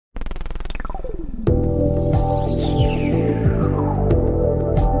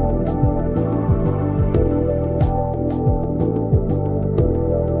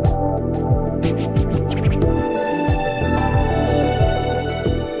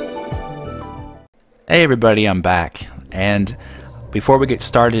Hey everybody, I'm back, and before we get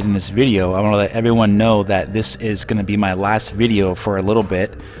started in this video, I want to let everyone know that this is going to be my last video for a little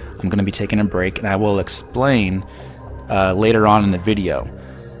bit. I'm going to be taking a break, and I will explain later on in the video.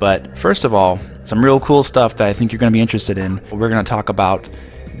 But first of all, some real cool stuff that I think you're going to be interested in. We're going to talk about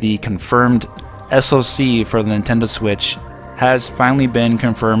the confirmed SoC for the Nintendo Switch has finally been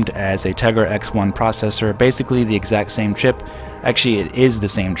confirmed as a Tegra X1 processor, basically the exact same chip. Actually, it is the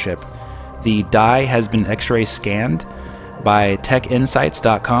same chip. The die has been X-ray scanned by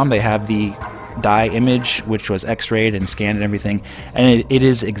techinsights.com. They have the die image, which was X-rayed and scanned and everything, and it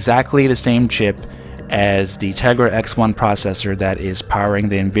is exactly the same chip as the Tegra X1 processor that is powering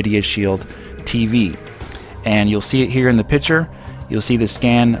the NVIDIA Shield TV. And you'll see it here in the picture. You'll see the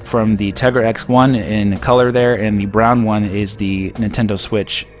scan from the Tegra X1 in color there, and the brown one is the Nintendo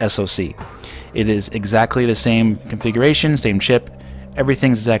Switch SoC. It is exactly the same configuration, same chip.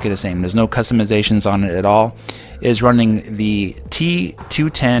 Everything's exactly the same. There's no customizations on it at all. It is running the T210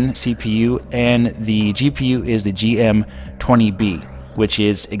 CPU, and the GPU is the GM20B, which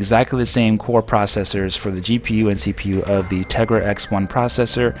is exactly the same core processors for the GPU and CPU of the Tegra X1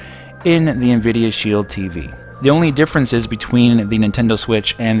 processor in the NVIDIA Shield TV. The only differences between the Nintendo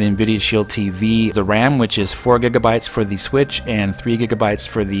Switch and the NVIDIA Shield TV, the RAM, which is 4 GB for the Switch and 3 GB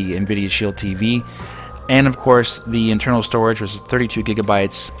for the NVIDIA Shield TV. And of course, the internal storage was 32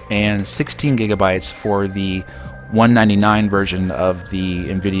 GB and 16 GB for the $199 version of the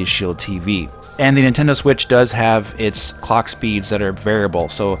NVIDIA Shield TV. And the Nintendo Switch does have its clock speeds that are variable,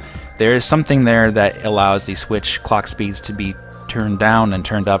 so there is something there that allows the Switch clock speeds to be turned down and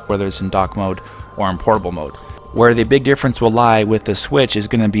turned up, whether it's in dock mode or in portable mode. Where the big difference will lie with the Switch is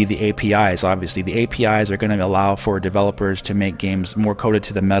going to be the APIs. Obviously, the APIs are going to allow for developers to make games more coded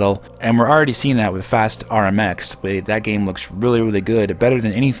to the metal, and we're already seeing that with Fast RMX. That game looks really good, better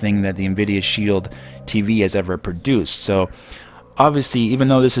than anything that the NVIDIA Shield TV has ever produced. So obviously, even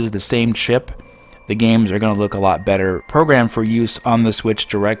though this is the same chip, the games are going to look a lot better programmed for use on the Switch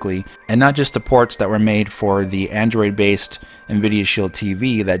directly, and not just the ports that were made for the Android-based NVIDIA Shield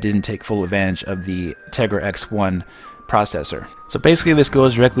TV that didn't take full advantage of the Tegra X1 processor. So basically this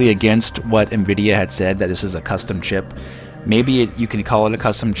goes directly against what NVIDIA had said, that this is a custom chip. Maybe you can call it a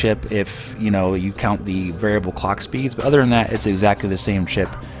custom chip if you count the variable clock speeds, but other than that, it's exactly the same chip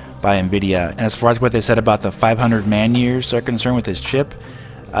by NVIDIA. And as far as what they said about the 500 man-years are concerned with this chip,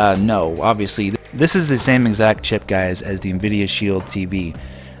 no, obviously this is the same exact chip, guys, as the NVIDIA Shield TV.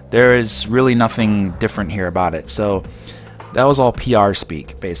 There is really nothing different here about it. So that was all PR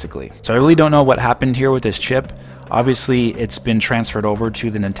speak, basically. So I really don't know what happened here with this chip. Obviously, it's been transferred over to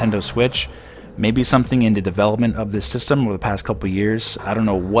the Nintendo Switch. Maybe something in the development of this system over the past couple years. I don't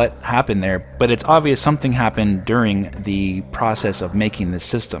know what happened there, but it's obvious something happened during the process of making this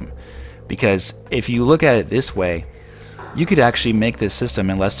system. Because if you look at it this way, you could actually make this system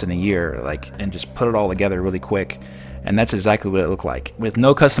in less than a year, and just put it all together really quick. And that's exactly what it looked like. With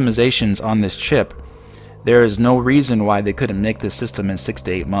no customizations on this chip, there is no reason why they couldn't make this system in 6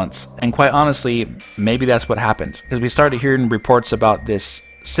 to 8 months. And quite honestly, maybe that's what happened. Because we started hearing reports about this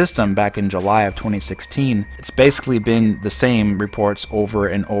system back in July of 2016. It's basically been the same reports over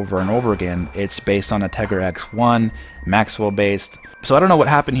and over and over again. It's based on a Tegra X1, Maxwell based. So I don't know what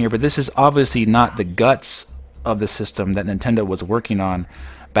happened here, but this is obviously not the guts of the system that Nintendo was working on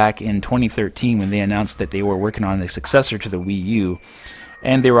back in 2013 when they announced that they were working on a successor to the Wii U.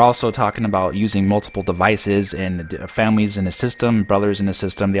 And they were also talking about using multiple devices and families in the system, brothers in the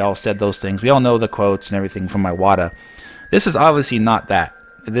system. They all said those things. We all know the quotes and everything from Iwata. This is obviously not that.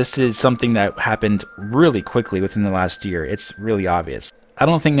 This is something that happened really quickly within the last year. It's really obvious. I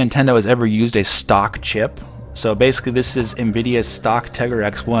don't think Nintendo has ever used a stock chip. So basically this is NVIDIA's stock Tegra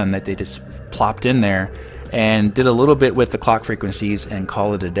X1 that they just plopped in there and did a little bit with the clock frequencies and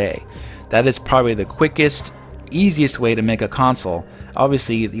call it a day. That is probably the quickest, easiest way to make a console.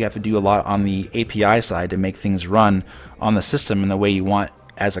 Obviously, you have to do a lot on the API side to make things run on the system in the way you want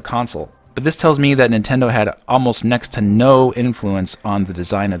as a console. But this tells me that Nintendo had almost next to no influence on the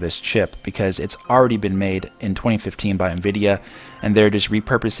design of this chip, because it's already been made in 2015 by NVIDIA, and they're just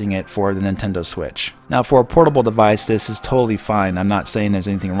repurposing it for the Nintendo Switch. Now, for a portable device, this is totally fine. I'm not saying there's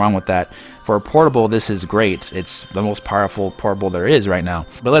anything wrong with that. For a portable, this is great. It's the most powerful portable there is right now.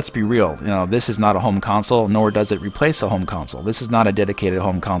 But let's be real, this is not a home console, nor does it replace a home console. This is not a dedicated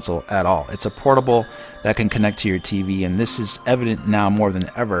home console at all. It's a portable that can connect to your TV, and this is evident now more than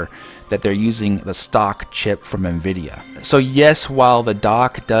ever that they're using the stock chip from NVIDIA. So yes, while the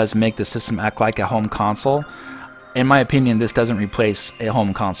dock does make the system act like a home console, in my opinion, this doesn't replace a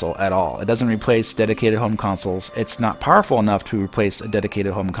home console at all. It doesn't replace dedicated home consoles. It's not powerful enough to replace a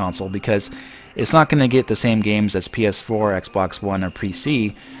dedicated home console because it's not going to get the same games as PS4, Xbox One, or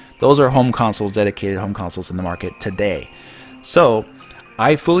PC. Those are home consoles, dedicated home consoles in the market today. So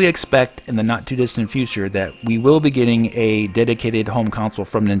I fully expect in the not too distant future that we will be getting a dedicated home console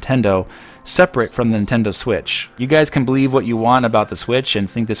from Nintendo separate from the Nintendo Switch. You guys can believe what you want about the Switch and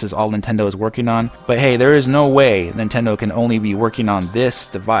think this is all Nintendo is working on, but hey, there is no way Nintendo can only be working on this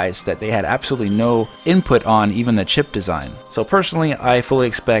device that they had absolutely no input on, even the chip design. So personally, I fully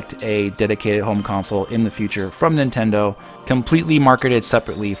expect a dedicated home console in the future from Nintendo, completely marketed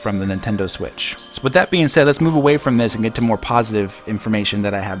separately from the Nintendo Switch. So with that being said, let's move away from this and get to more positive information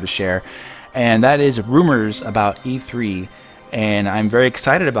that I have to share, and that is rumors about E3. And I'm very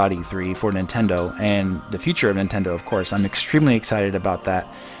excited about E3 for Nintendo and the future of Nintendo, of course. I'm extremely excited about that.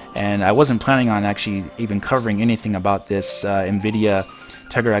 And I wasn't planning on actually even covering anything about this NVIDIA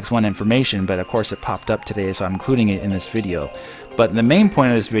Tegra X1 information, but of course it popped up today, so I'm including it in this video. But the main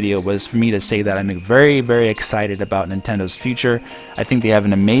point of this video was for me to say that I'm very, very excited about Nintendo's future. I think they have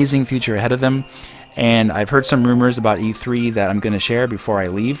an amazing future ahead of them. And I've heard some rumors about E3 that I'm going to share before I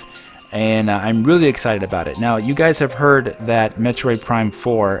leave. And I'm really excited about it. Now, you guys have heard that Metroid Prime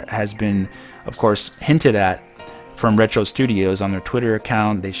 4 has been, of course, hinted at from Retro Studios on their Twitter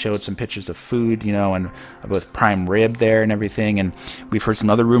account. They showed some pictures of food, you know, and with Prime Rib there and everything. And we've heard some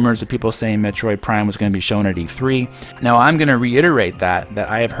other rumors of people saying Metroid Prime was going to be shown at E3. Now, I'm going to reiterate that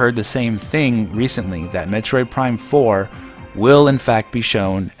I have heard the same thing recently, that Metroid Prime 4 will in fact be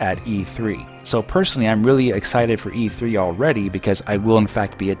shown at E3. So personally, I'm really excited for E3 already because I will in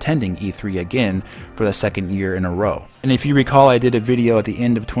fact be attending E3 again for the second year in a row. And if you recall, I did a video at the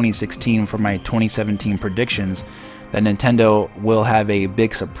end of 2016 for my 2017 predictions that Nintendo will have a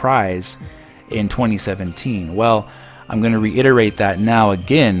big surprise in 2017. Well, I'm going to reiterate that now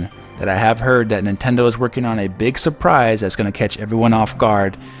again, that I have heard that Nintendo is working on a big surprise that's going to catch everyone off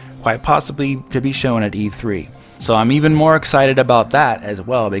guard, quite possibly to be shown at E3. So I'm even more excited about that as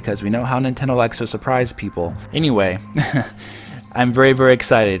well, because we know how Nintendo likes to surprise people. Anyway, I'm very, very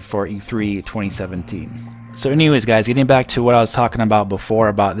excited for E3 2017. So anyways, guys, getting back to what I was talking about before,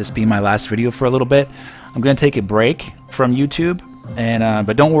 about this being my last video for a little bit, I'm going to take a break from YouTube, and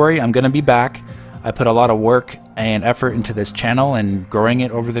but don't worry, I'm going to be back. I put a lot of work and effort into this channel and growing it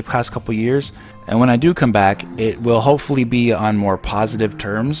over the past couple years. And when I do come back, it will hopefully be on more positive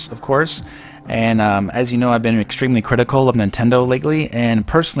terms, of course. And as you know, I've been extremely critical of Nintendo lately, and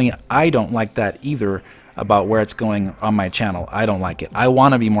personally, I don't like that either about where it's going on my channel. I don't like it. I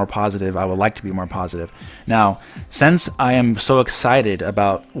want to be more positive. I would like to be more positive. Now, since I am so excited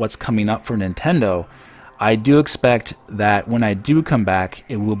about what's coming up for Nintendo, I do expect that when I do come back,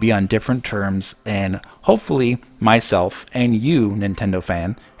 it will be on different terms, and hopefully myself and you, Nintendo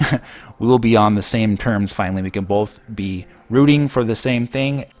fan, we will be on the same terms finally. We can both be rooting for the same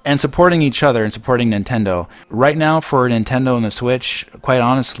thing and supporting each other and supporting Nintendo. Right now for Nintendo and the Switch, quite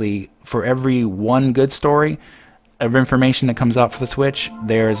honestly, for every one good story of information that comes out for the Switch,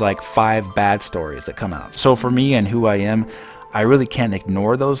 there's like 5 bad stories that come out. So for me and who I am, I really can't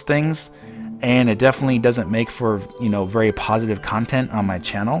ignore those things. And it definitely doesn't make for, you know, very positive content on my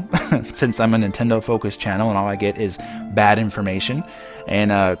channel since I'm a Nintendo focused channel and all I get is bad information.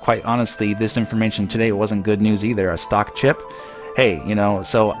 And quite honestly, this information today wasn't good news either. A stock chip, hey, you know,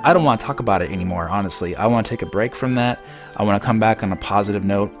 so I don't want to talk about it anymore, honestly. I want to take a break from that. I want to come back on a positive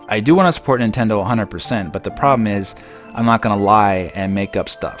note. I do want to support Nintendo 100%, but the problem is I'm not going to lie and make up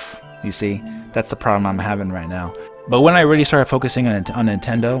stuff. You see, that's the problem I'm having right now. But when I really started focusing on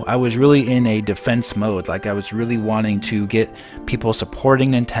Nintendo, I was really in a defense mode. Like, I was really wanting to get people supporting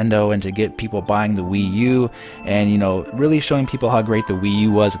Nintendo and to get people buying the Wii U and, you know, really showing people how great the Wii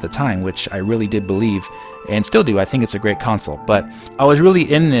U was at the time, which I really did believe and still do. I think it's a great console. But I was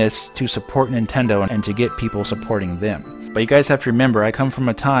really in this to support Nintendo and to get people supporting them. But you guys have to remember, I come from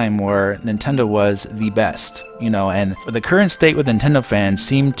a time where Nintendo was the best, you know, and the current state with Nintendo fans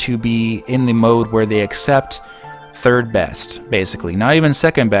seem to be in the mode where they accept third best, basically. Not even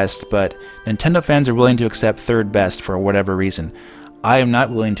second best, but Nintendo fans are willing to accept third best for whatever reason. I am not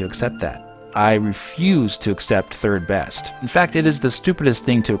willing to accept that. I refuse to accept third best. In fact, it is the stupidest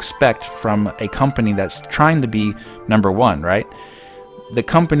thing to expect from a company that's trying to be number one, right? The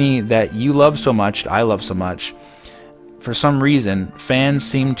company that you love so much, I love so much, for some reason, fans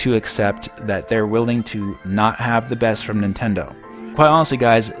seem to accept that they're willing to not have the best from Nintendo. Quite honestly,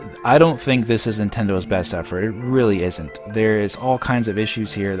 guys, I don't think this is Nintendo's best effort. It really isn't. There is all kinds of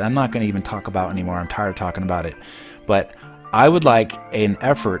issues here that I'm not going to even talk about anymore. I'm tired of talking about it. But I would like an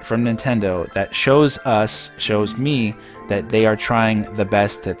effort from Nintendo that shows me that they are trying the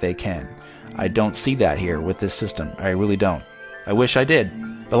best that they can. I don't see that here with this system. I really don't. I wish I did.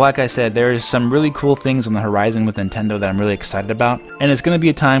 But like I said, there's some really cool things on the horizon with Nintendo that I'm really excited about. And it's going to be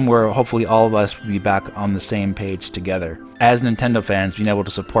a time where hopefully all of us will be back on the same page together. As Nintendo fans, being able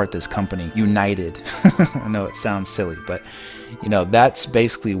to support this company, united. I know it sounds silly, but you know, that's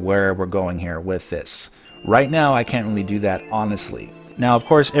basically where we're going here with this. Right now, I can't really do that honestly. Now, of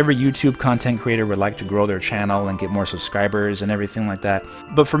course, every YouTube content creator would like to grow their channel and get more subscribers and everything like that.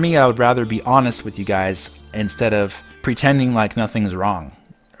 But for me, I would rather be honest with you guys instead of pretending like nothing's wrong,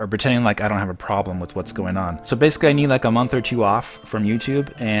 or pretending like I don't have a problem with what's going on. So basically I need like a month or two off from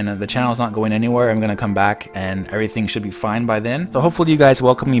YouTube, and the channel's not going anywhere. I'm gonna come back and everything should be fine by then. So hopefully you guys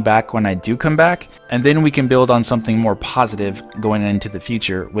welcome me back when I do come back, and then we can build on something more positive going into the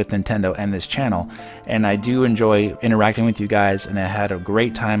future with Nintendo and this channel. And I do enjoy interacting with you guys, and I had a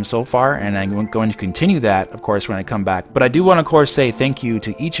great time so far, and I'm going to continue that, of course, when I come back. But I do want to, of course, say thank you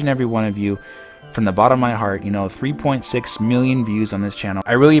to each and every one of you from the bottom of my heart. You know, 3.6 million views on this channel.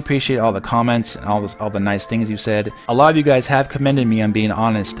 I really appreciate all the comments and all the nice things you said. A lot of you guys have commended me on being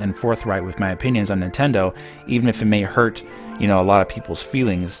honest and forthright with my opinions on Nintendo, even if it may hurt, you know, a lot of people's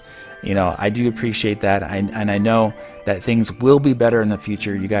feelings. You know, I do appreciate that, and I know that things will be better in the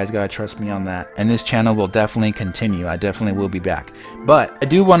future. You guys gotta trust me on that. And this channel will definitely continue. I definitely will be back. But I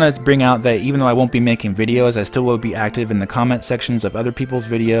do want to bring out that even though I won't be making videos, I still will be active in the comment sections of other people's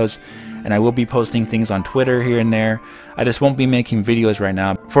videos, and I will be posting things on Twitter here and there. I just won't be making videos right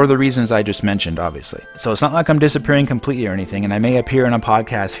now for the reasons I just mentioned, obviously. So it's not like I'm disappearing completely or anything, and I may appear in a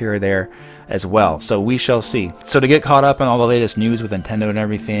podcast here or there as well. So we shall see. So to get caught up on all the latest news with Nintendo and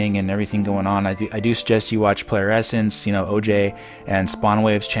everything going on, I do suggest you watch Player Essence, you know, OJ and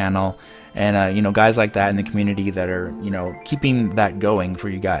Spawnwave's channel, and you know, guys like that in the community that are, you know, keeping that going for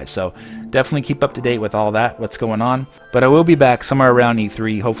you guys. So definitely keep up to date with all that, what's going on. But I will be back somewhere around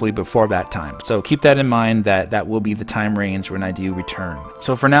E3, hopefully before that time. So keep that in mind, that will be the time range when I do return.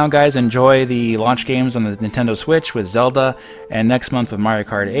 So for now, guys, enjoy the launch games on the Nintendo Switch with Zelda, and next month with Mario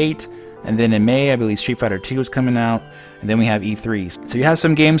Kart 8. And then in May, I believe Street Fighter 2 is coming out, and then we have E3. So you have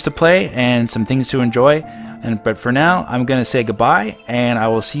some games to play and some things to enjoy. But for now, I'm going to say goodbye, and I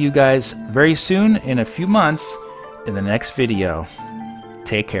will see you guys very soon in a few months in the next video.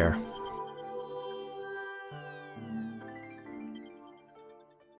 Take care.